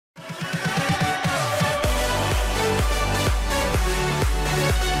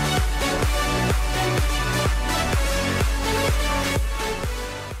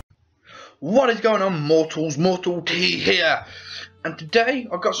What is going on, mortals? Mortal T here, and today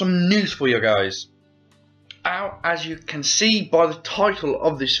I've got some news for you guys. As you can see by the title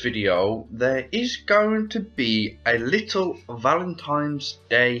of this video, there is going to be a little Valentine's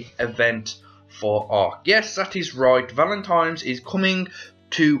Day event for Ark. Yes, that is right, Valentine's is coming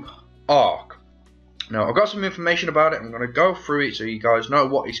to Ark. Now, I've got some information about it. I'm going to go through it so you guys know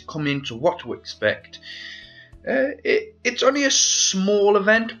what is coming, to what to expect. It's only a small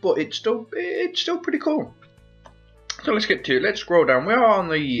event, but it's still pretty cool. So let's get to it. Let's scroll down. We are on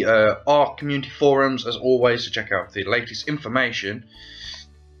the Ark community forums as always to check out the latest information.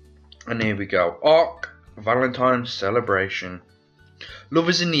 And here we go. Ark Valentine's celebration. Love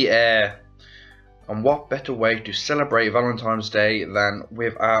is in the air. And what better way to celebrate Valentine's Day than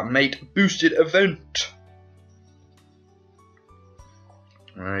with our mate boosted event?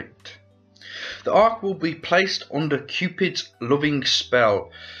 Right. The Ark will be placed under Cupid's loving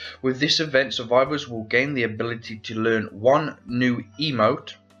spell. With this event, survivors will gain the ability to learn one new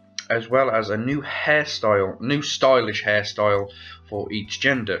emote, as well as a new stylish hairstyle for each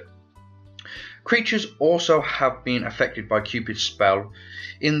gender. Creatures also have been affected by Cupid's spell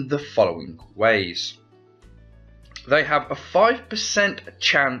in the following ways. They have a 5%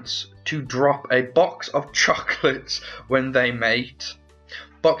 chance to drop a box of chocolates when they mate.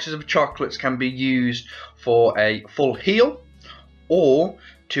 Boxes of chocolates can be used for a full heal or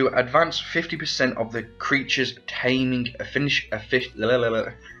to advance 50% of the creature's taming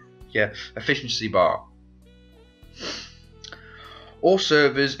efficiency bar. All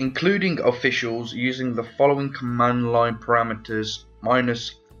servers, including officials, using the following command line parameters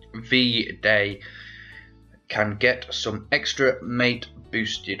 -v day can get some extra mate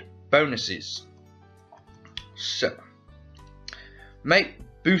boosted bonuses. So, mate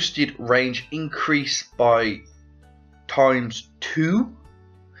boosted range increase by ×2.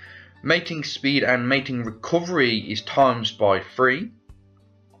 Mating speed and mating recovery is times by 3.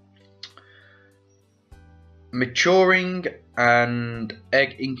 Maturing and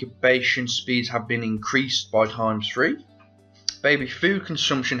egg incubation speeds have been increased by ×3. Baby food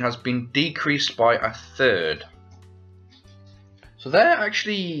consumption has been decreased by 1/3. So they're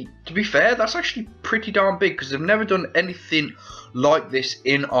actually, to be fair, that's actually pretty darn big, because they've never done anything like this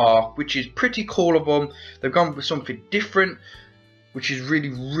in Ark, which is pretty cool of them. They've gone with something different, which is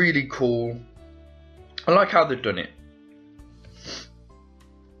really cool. I like how they've done it.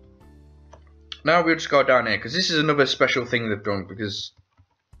 Now we'll just go down here, because this is another special thing they've done, because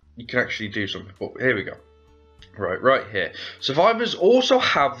you can actually do something. But here we go. Right here. Survivors also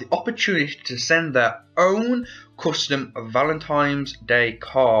have the opportunity to send their own custom Valentine's Day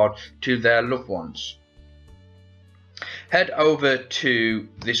card to their loved ones. Head over to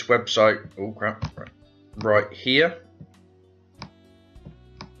this website. Oh crap! Right here.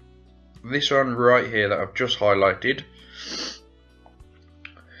 This one right here that I've just highlighted,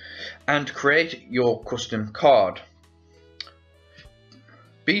 and create your custom card.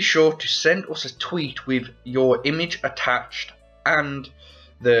 Be sure to send us a tweet with your image attached and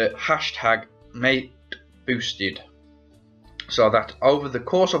the hashtag #MateBoosted, so that over the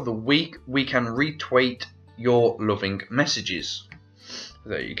course of the week we can retweet your loving messages.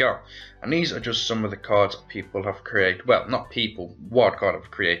 There you go. And these are just some of the cards people have created. Well, not people, Wildcard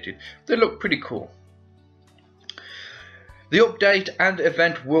have created. They look pretty cool. The update and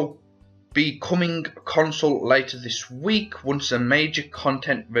event will be coming console later this week once a major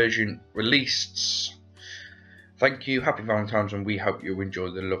content version releases. Thank you, happy Valentine's, and we hope you enjoy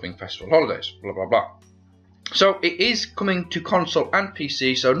the loving festival holidays. Blah blah blah. So it is coming to console and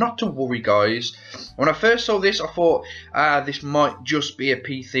PC, so not to worry, guys. When I first saw this, I thought this might just be a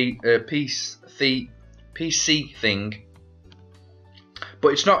PC thing, but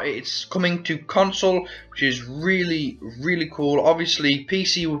it's not. It's coming to console, which is really cool. Obviously,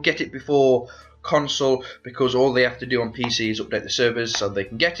 PC will get it before console, because all they have to do on PC is update the servers so they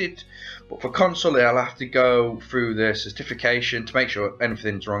can get it. But for console, they'll have to go through their certification to make sure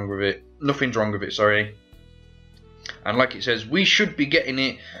nothing's wrong with it. Sorry. And like it says, we should be getting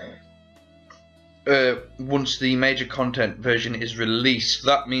it once the major content version is released.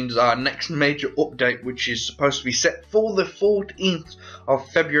 That means our next major update, which is supposed to be set for the 14th of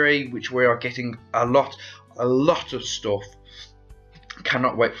February, which we are getting a lot of stuff.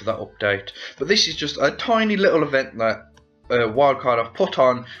 Cannot wait for that update. But this is just a tiny little event that Wildcard have put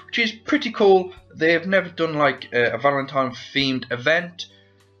on, which is pretty cool. They have never done like a Valentine themed event,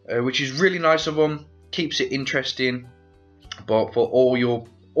 which is really nice of them. Keeps it interesting. But for all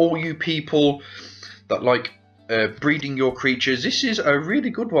you people that like breeding your creatures, this is a really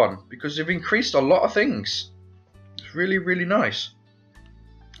good one, because they've increased a lot of things. It's really nice.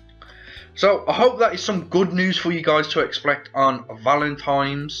 So I hope that is some good news for you guys to expect on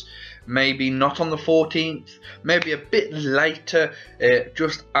Valentines. Maybe not on the 14th, maybe a bit later,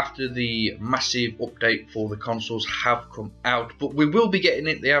 just after the massive update for the consoles have come out. But we will be getting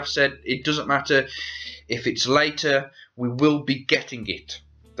it. They have said it doesn't matter if it's later, we will be getting it.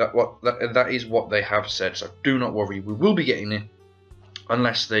 That is what they have said, so do not worry, we will be getting it.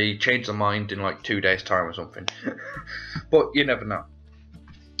 Unless they change their mind in like 2 days time or something. But you never know.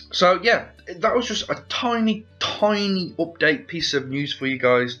 So yeah, that was just a tiny update piece of news for you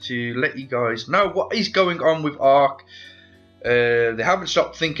guys to let you guys know what is going on with Ark. They haven't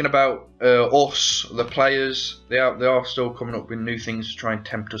stopped thinking about us, the players. They are still coming up with new things to try and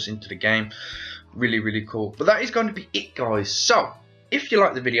tempt us into the game. Really cool. But that is going to be it, guys. So if you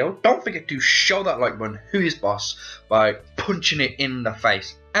like the video, don't forget to show that like button, who is boss, by punching it in the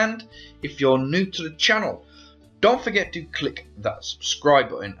face. And if you're new to the channel, don't forget to click that subscribe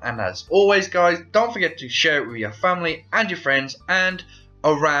button. And as always, guys, don't forget to share it with your family and your friends and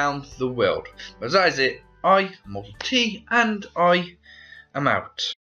around the world. But that is it. I, Mortal T, and I am out.